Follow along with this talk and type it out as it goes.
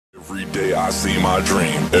Every day I see my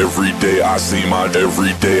dream. Every day I see my.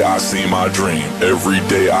 Every day I see my dream. Every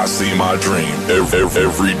day I see my dream.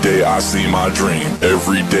 Every day I see my dream.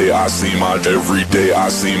 Every day I see my. Every day I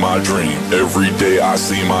see my dream. Every day I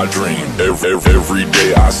see my dream. Every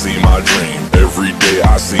day I see my dream. Every day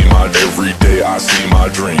I see my. Every day I see my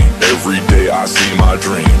dream. Every day I see my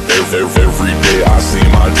dream. Every day I see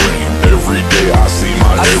my dream. Every day I see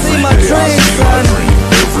my. Every day I see my dream.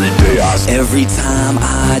 Every day I see. Every time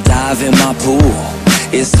I dive in my pool,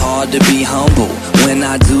 it's hard to be humble when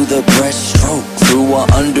I do the breaststroke through an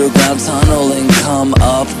underground tunnel and come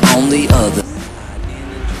up on the other.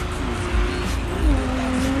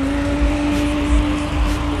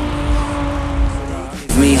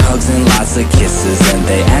 Me hugs and lots of kisses, and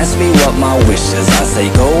they ask me what my wish is. I say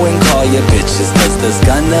go and call your bitches, cause there's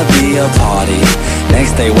gonna be a party.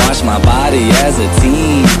 Next they watch my body as a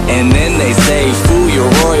teen, and then they say, fool, your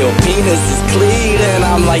royal penis is clean. And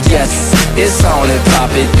I'm like, yes, it's on and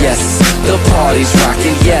pop it, yes. The party's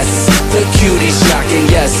rocking, yes. The cutie's shocking,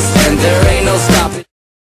 yes. And there ain't no stopping.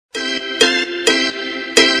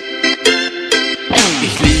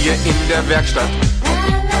 Ich liege in der Werkstatt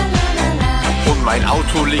und mein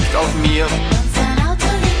Auto liegt auf mir.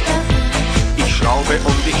 Ich schraube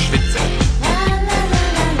und ich schwitze,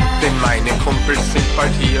 denn meine Kumpels sind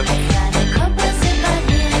bald hier.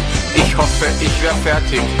 Ich hoffe, ich wär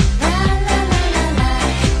fertig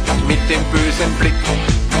mit dem bösen Blick.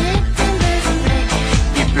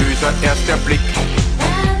 Je böser erst der Blick,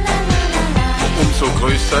 umso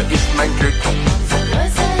größer ist mein Glück.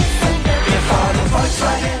 Wir fahren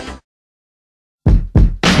Volkswagen.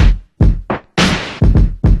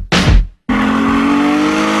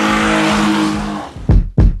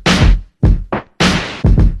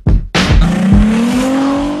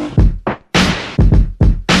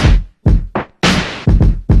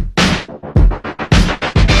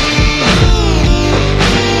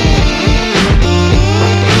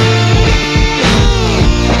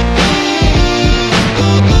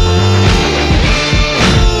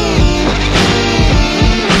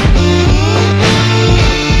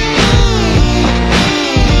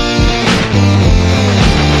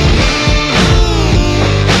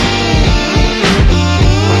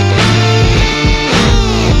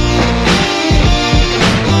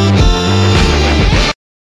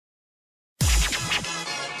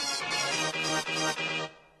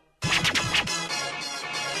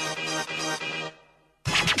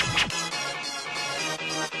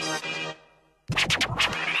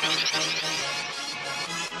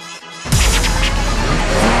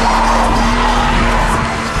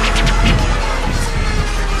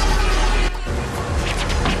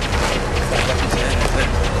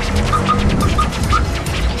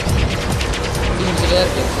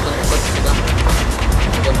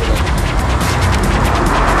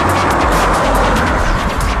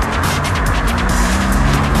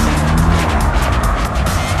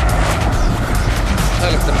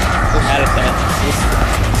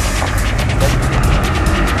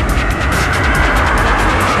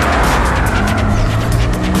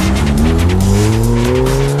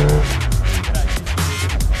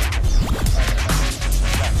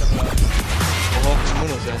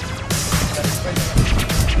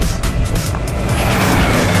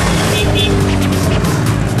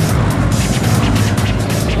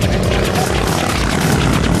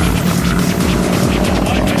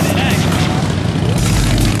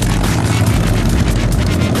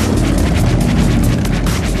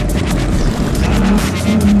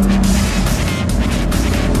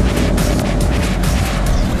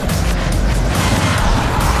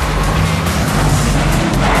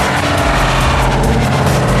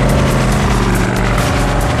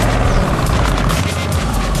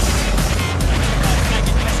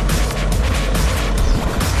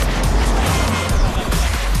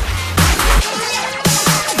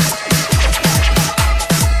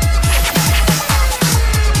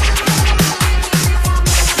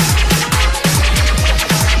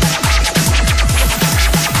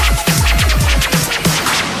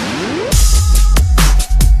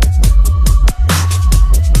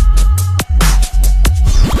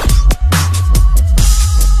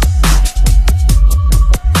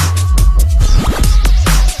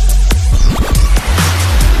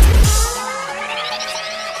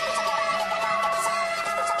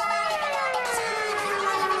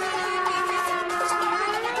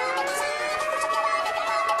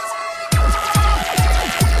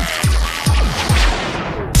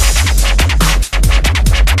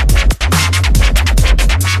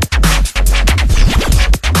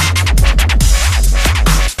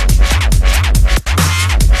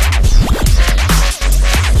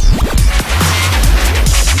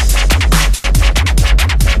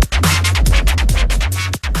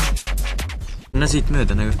 No siit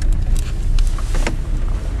mööda nagu.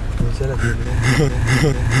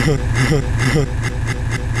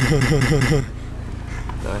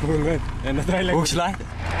 Uks läht.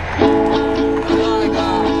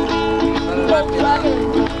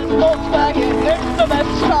 Volkswagen, it's the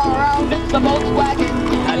best car around, it's the Volkswagen.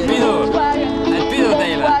 Häid pidu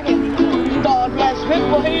teile. God bless him,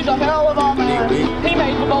 well he's a hell of a man. He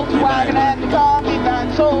made the Volkswagen and the car he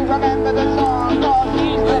ran, so remember the song, cause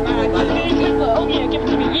he's the man. Oh yeah, give it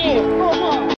to me, yeah.